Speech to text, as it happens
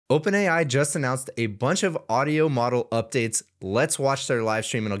OpenAI just announced a bunch of audio model updates. Let's watch their live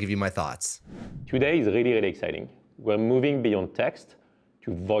stream and I'll give you my thoughts. Today is really, really exciting. We're moving beyond text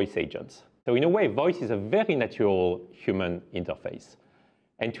to voice agents. So in a way, voice is a very natural human interface.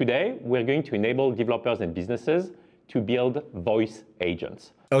 And today, we're going to enable developers and businesses to build voice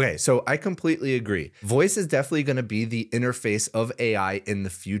agents. Okay, so I completely agree. Voice is definitely going to be the interface of AI in the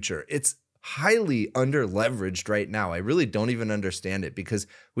future. It's highly under-leveraged right now. I really don't even understand it because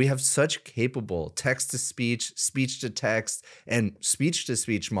we have such capable text-to-speech, speech-to-text, and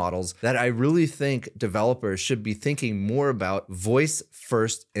speech-to-speech models that I really think developers should be thinking more about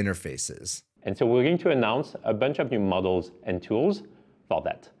voice-first interfaces. And so we're going to announce a bunch of new models and tools for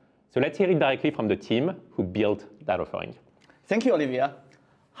that. So let's hear it directly from the team who built that offering. Thank you, Olivia.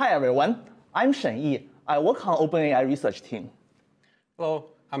 Hi, everyone. I'm Shen Yi. I work on OpenAI research team. Hello,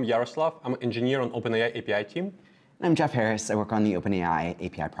 I'm Yaroslav. I'm an engineer on OpenAI API team. I'm Jeff Harris. I work on the OpenAI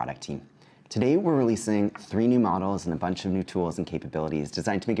API product team. Today, we're releasing 3 new models and a bunch of new tools and capabilities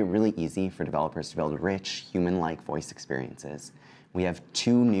designed to make it really easy for developers to build rich, human-like voice experiences. We have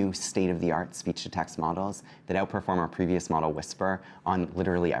 2 new state-of-the-art speech-to-text models that outperform our previous model, Whisper, on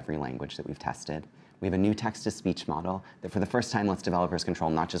literally every language that we've tested. We have a new text-to-speech model that for the first time lets developers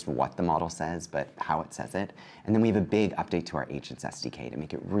control not just what the model says, but how it says it. And then we have a big update to our Agents SDK to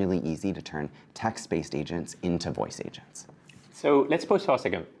make it really easy to turn text-based agents into voice agents. So let's pause for a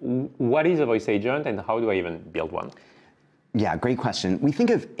second. What is a voice agent and how do I even build one? Yeah, great question. We think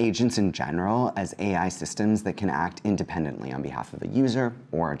of agents in general as AI systems that can act independently on behalf of a user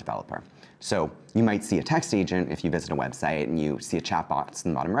or a developer. So you might see a text agent if you visit a website and you see a chat box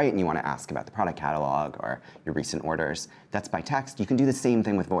in the bottom right and you want to ask about the product catalog or your recent orders. That's by text. You can do the same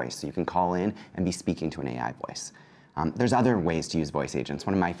thing with voice. So you can call in and be speaking to an AI voice. There's other ways to use voice agents.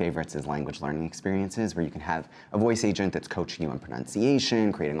 One of my favorites is language learning experiences, where you can have a voice agent that's coaching you on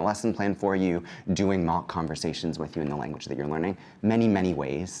pronunciation, creating a lesson plan for you, doing mock conversations with you in the language that you're learning. Many, many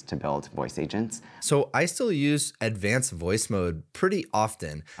ways to build voice agents. So I still use advanced voice mode pretty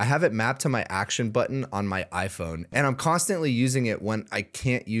often. I have it mapped to my action button on my iPhone, and I'm constantly using it when I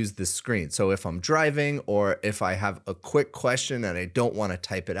can't use the screen. So if I'm driving or if I have a quick question and I don't want to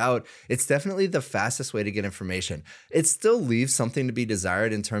type it out, it's definitely the fastest way to get information. It still leaves something to be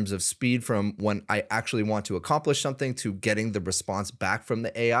desired in terms of speed from when I actually want to accomplish something to getting the response back from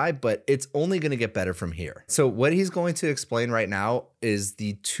the AI, but it's only going to get better from here. So what he's going to explain right now is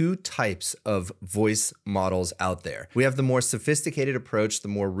the 2 types of voice models out there. We have the more sophisticated approach, the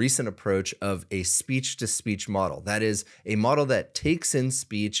more recent approach of a speech-to-speech model. That is a model that takes in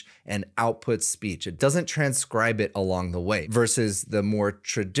speech and outputs speech. It doesn't transcribe it along the way, versus the more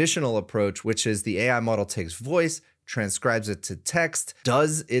traditional approach, which is the AI model takes voice, transcribes it to text,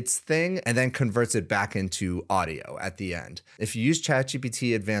 does its thing, and then converts it back into audio at the end. If you use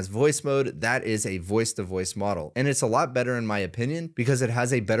ChatGPT Advanced Voice Mode, that is a voice-to-voice model. And it's a lot better in my opinion because it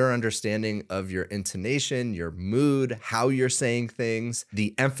has a better understanding of your intonation, your mood, how you're saying things,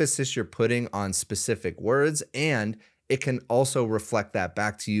 the emphasis you're putting on specific words, and it can also reflect that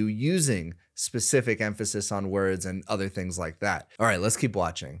back to you using specific emphasis on words and other things like that. All right, let's keep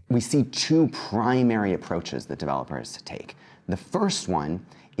watching. We see 2 primary approaches that developers take. The first one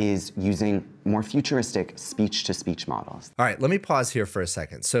is using more futuristic speech-to-speech models. All right, let me pause here for a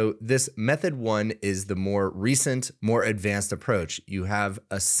second. So this method 1 is the more recent, more advanced approach. You have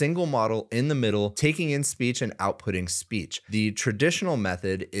a single model in the middle taking in speech and outputting speech. The traditional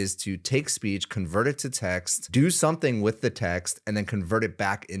method is to take speech, convert it to text, do something with the text, and then convert it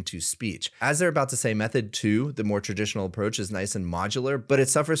back into speech. As they're about to say, method 2, the more traditional approach, is nice and modular, but it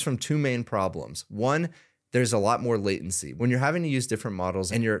suffers from 2 main problems. One, there's a lot more latency. When you're having to use different models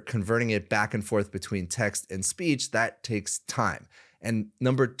and you're converting it back and forth between text and speech, that takes time. And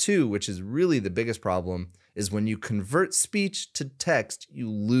number 2, which is really the biggest problem, is when you convert speech to text, you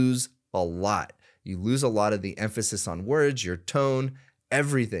lose a lot. You lose a lot of the emphasis on words, your tone,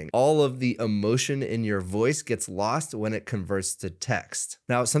 everything. All of the emotion in your voice gets lost when it converts to text.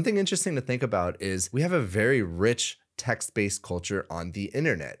 Now, something interesting to think about is we have a very rich text-based culture on the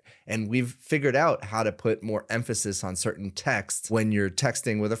internet. And we've figured out how to put more emphasis on certain text when you're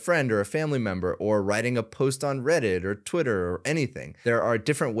texting with a friend or a family member or writing a post on Reddit or Twitter or anything. There are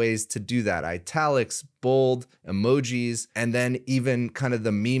different ways to do that. Italics, bold, emojis, and then even kind of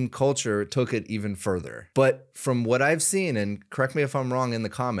the meme culture took it even further. But from what I've seen, and correct me if I'm wrong in the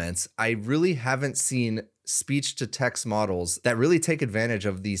comments, I really haven't seen speech-to-text models that really take advantage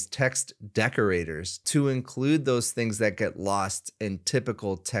of these text decorators to include those things that get lost in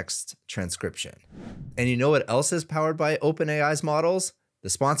typical text transcription. And you know what else is powered by OpenAI's models? The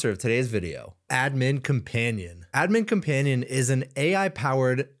sponsor of today's video, Admin Companion. Admin Companion is an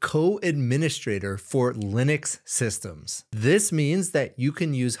AI-powered co-administrator for Linux systems. This means that you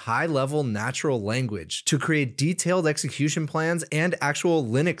can use high-level natural language to create detailed execution plans and actual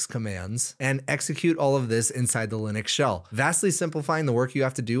Linux commands and execute all of this inside the Linux shell, vastly simplifying the work you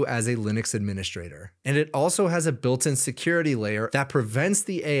have to do as a Linux administrator. And it also has a built-in security layer that prevents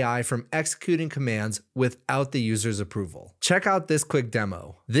the AI from executing commands without the user's approval. Check out this quick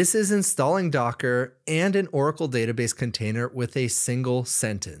demo. This is installing Docker and an Oracle database container with a single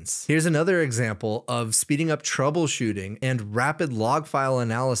sentence. Here's another example of speeding up troubleshooting and rapid log file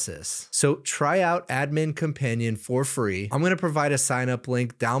analysis. So try out Admin Companion for free. I'm going to provide a sign up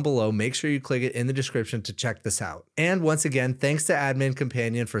link down below. Make sure you click it in the description to check this out. And once again, thanks to Admin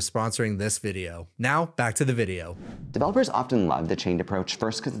Companion for sponsoring this video. Now back to the video. Developers often love the chained approach,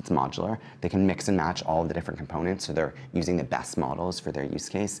 first because it's modular. They can mix and match all of the different components, so they're using the best models for their use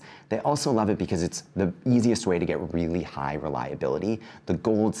case. They also love it because it's the easiest way to get really high reliability. The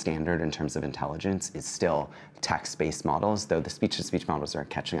gold standard in terms of intelligence is still text-based models, though the speech-to-speech models are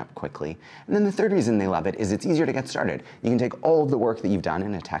catching up quickly. And then the third reason they love it is it's easier to get started. You can take all of the work that you've done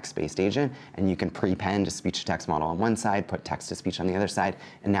in a text-based agent, and you can prepend a speech-to-text model on one side, put text-to-speech on the other side,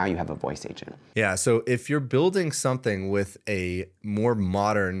 and now you have a voice agent. Yeah, so if you're building something with a more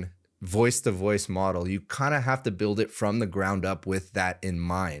modern voice-to-voice model, you kind of have to build it from the ground up with that in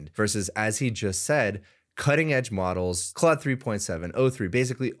mind, versus, as he just said, cutting-edge models, Claude 3.7, O3,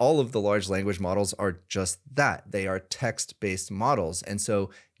 basically all of the large language models are just that. They are text-based models. And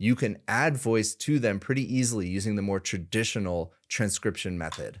so you can add voice to them pretty easily using the more traditional transcription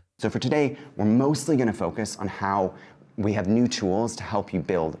method. So for today, we're mostly going to focus on how we have new tools to help you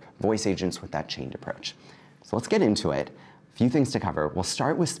build voice agents with that chained approach. So let's get into it. A few things to cover. We'll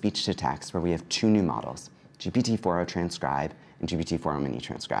start with speech-to-text, where we have two new models, GPT-4o Transcribe and GPT-4o Mini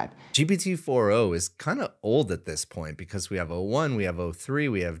Transcribe. GPT-4o is kind of old at this point because we have O1, we have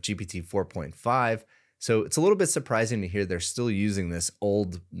O3, we have GPT 4.5. So it's a little bit surprising to hear they're still using this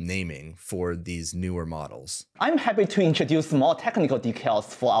old naming for these newer models. I'm happy to introduce more technical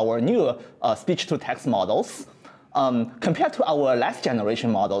details for our new speech-to-text models. Compared to our last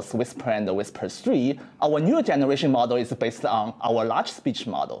generation models, Whisper and Whisper 3, our new generation model is based on our large speech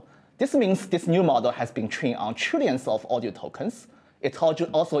model. This means this new model has been trained on trillions of audio tokens. It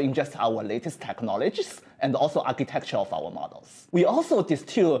also ingests our latest technologies and also architecture of our models. We also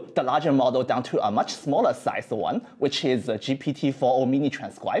distilled the larger model down to a much smaller size one, which is GPT-4o Mini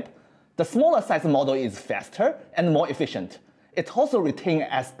Transcribe. The smaller size model is faster and more efficient. It also retains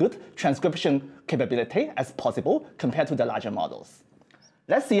as good transcription capability as possible compared to the larger models.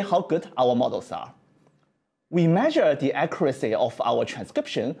 Let's see how good our models are. We measure the accuracy of our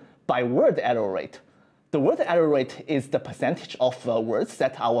transcription by word error rate. The word error rate is the percentage of words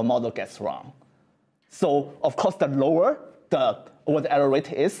that our model gets wrong. So, of course, the lower the word error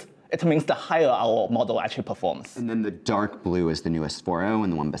rate is, it means the higher our model actually performs. And then the dark blue is the newest 4o,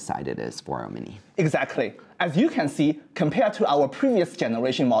 and the one beside it is 4o Mini. Exactly. As you can see, compared to our previous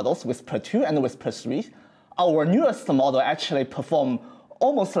generation models, Whisper 2 and Whisper 3, our newest model actually perform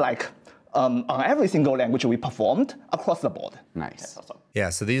almost like on every single language we performed across the board. Nice. Yeah,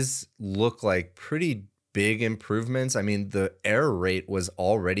 so these look like pretty big improvements. I mean, the error rate was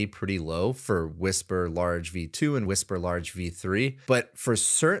already pretty low for Whisper Large v2 and Whisper Large v3, but for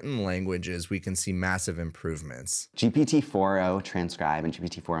certain languages, we can see massive improvements. GPT-4o Transcribe and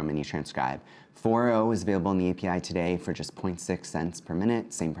GPT-4o Mini Transcribe. 4o is available in the API today for just 0.6 cents per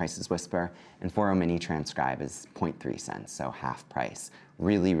minute, same price as Whisper, and 4o Mini Transcribe is 0.3 cents, so half price.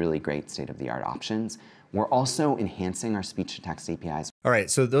 Really, really great state-of-the-art options. We're also enhancing our speech-to-text APIs. All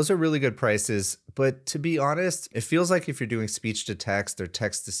right, so those are really good prices, but to be honest, it feels like if you're doing speech-to-text or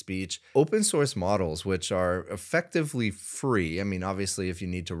text-to-speech, open source models, which are effectively free, I mean, obviously, if you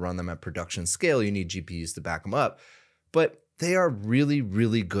need to run them at production scale, you need GPUs to back them up, but they are really,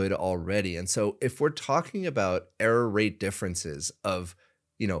 really good already. And so if we're talking about error rate differences of,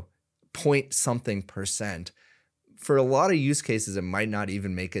 point something percent, for a lot of use cases, it might not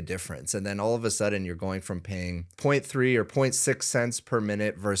even make a difference. And then all of a sudden you're going from paying 0.3 or 0.6 cents per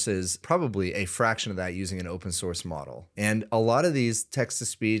minute versus probably a fraction of that using an open source model. And a lot of these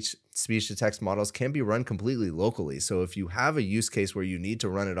text-to-speech, speech-to-text models can be run completely locally. So if you have a use case where you need to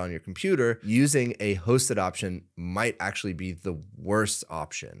run it on your computer, using a hosted option might actually be the worst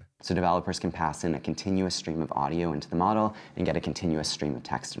option. So developers can pass in a continuous stream of audio into the model and get a continuous stream of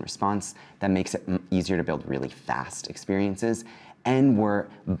text and response. That makes it easier to build really fast experiences. And we're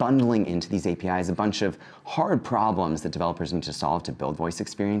bundling into these APIs a bunch of hard problems that developers need to solve to build voice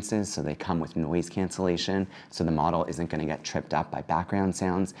experiences. So they come with noise cancellation, so the model isn't going to get tripped up by background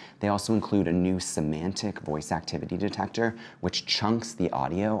sounds. They also include a new semantic voice activity detector, which chunks the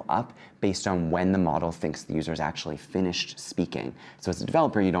audio up based on when the model thinks the user's actually finished speaking. So as a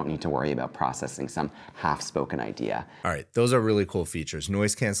developer, you don't need to worry about processing some half-spoken idea. All right, those are really cool features.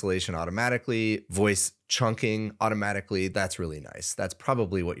 Noise cancellation automatically, voice chunking automatically. That's really nice. That's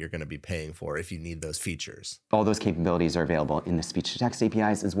probably what you're going to be paying for if you need those features. All those capabilities are available in the speech-to-text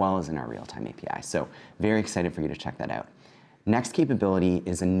APIs as well as in our real-time API. So very excited for you to check that out. Next capability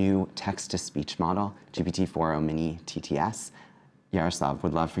is a new text-to-speech model, GPT-4o Mini TTS. Yaroslav,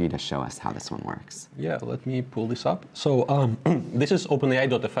 would love for you to show us how this one works. Yeah, let me pull this up. So this is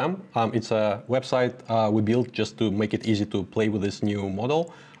OpenAI.fm. It's a website we built just to make it easy to play with this new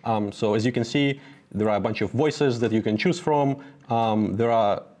model. So as you can see, there are a bunch of voices that you can choose from. There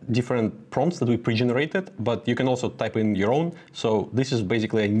are different prompts that we pre-generated, but you can also type in your own. So this is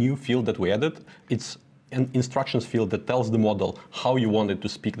basically a new field that we added. It's an instructions field that tells the model how you want it to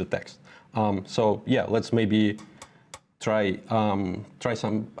speak the text. So yeah, let's maybe try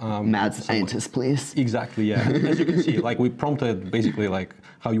some mad scientist, please. Exactly, yeah. As you can see, like we prompted basically like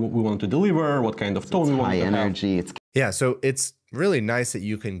how we want to deliver, what kind of tone we want to have. High energy. Yeah, so it's really nice that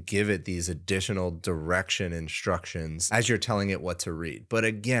you can give it these additional direction instructions as you're telling it what to read. But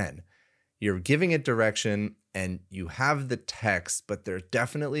again, you're giving it direction and you have the text, but there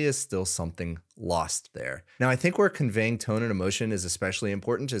definitely is still something lost there. Now, I think where conveying tone and emotion is especially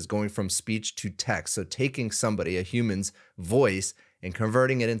important is going from speech to text. So taking somebody, a human's voice, and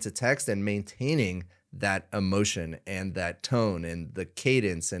converting it into text and maintaining that emotion and that tone and the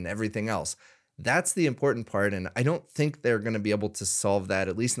cadence and everything else. That's the important part, and I don't think they're going to be able to solve that,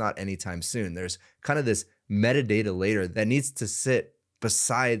 at least not anytime soon. There's kind of this metadata layer that needs to sit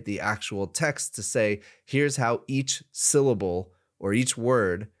beside the actual text to say, here's how each syllable or each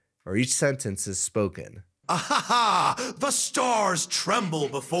word or each sentence is spoken. Ahaha! The stars tremble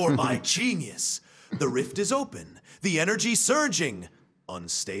before my genius. The rift is open, the energy surging.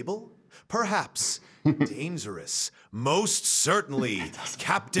 Unstable? Perhaps. Dangerous. Most certainly,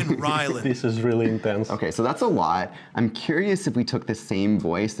 Captain Ryland. This is really intense. Okay, so that's a lot. I'm curious if we took the same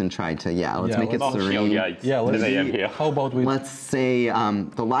voice and tried to, let's make it serene. Let's see. How about we... Let's say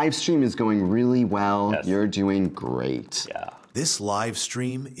the live stream is going really well. Yes. You're doing great. Yeah. This live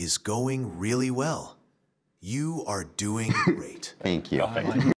stream is going really well. You are doing great. Thank you. All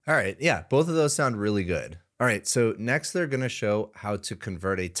right, yeah, both of those sound really good. All right, so next they're going to show how to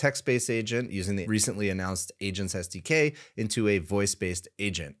convert a text-based agent using the recently announced Agents SDK into a voice-based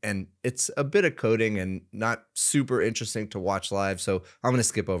agent. And it's a bit of coding and not super interesting to watch live, so I'm going to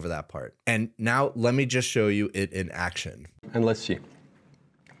skip over that part. And now let me just show you it in action. And let's see.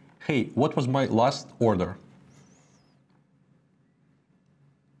 Hey, what was my last order?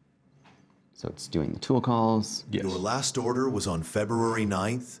 So it's doing the tool calls. Yes. Your last order was on February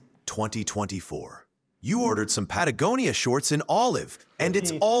 9th, 2024. You ordered some Patagonia shorts in olive, and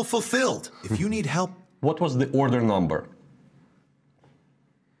it's all fulfilled. If you need help... What was the order number?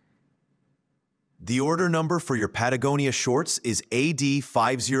 The order number for your Patagonia shorts is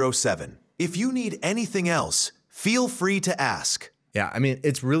AD507. If you need anything else, feel free to ask. Yeah, I mean,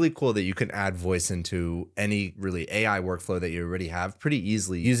 it's really cool that you can add voice into any really AI workflow that you already have pretty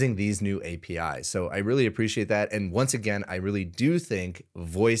easily using these new APIs. So I really appreciate that. And once again, I really do think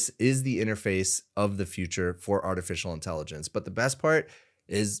voice is the interface of the future for artificial intelligence. But the best part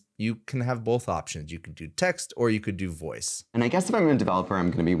is you can have both options. You could do text or you could do voice. And I guess if I'm a developer,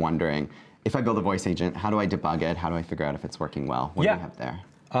 I'm going to be wondering, if I build a voice agent, how do I debug it? How do I figure out if it's working well? What do you have there?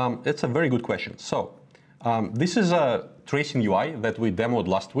 It's a very good question. So this is a tracing UI that we demoed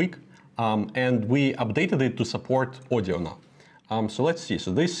last week, and we updated it to support audio now. So let's see.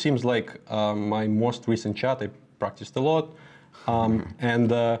 So this seems like my most recent chat. I practiced a lot.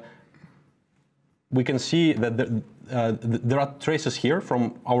 And we can see that there are traces here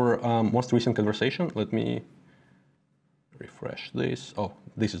from our most recent conversation. Let me refresh this. Oh,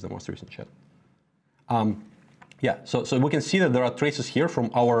 this is the most recent chat. Yeah, so we can see that there are traces here from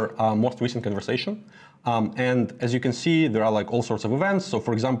our most recent conversation. And as you can see, there are like all sorts of events. So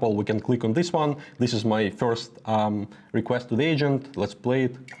for example, we can click on this one. This is my first request to the agent. Let's play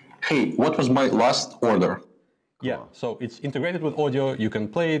it. Hey, what was my last order? Yeah, so it's integrated with audio. You can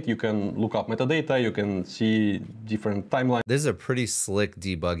play it, you can look up metadata, you can see different timelines. This is a pretty slick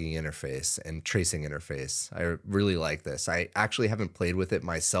debugging interface and tracing interface. I really like this. I actually haven't played with it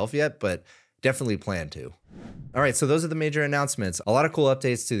myself yet, but definitely plan to. All right, so those are the major announcements. A lot of cool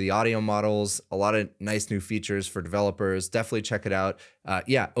updates to the audio models, a lot of nice new features for developers. Definitely check it out.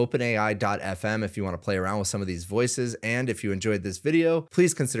 Yeah, OpenAI.fm if you want to play around with some of these voices. And if you enjoyed this video,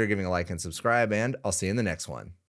 please consider giving a like and subscribe, and I'll see you in the next one.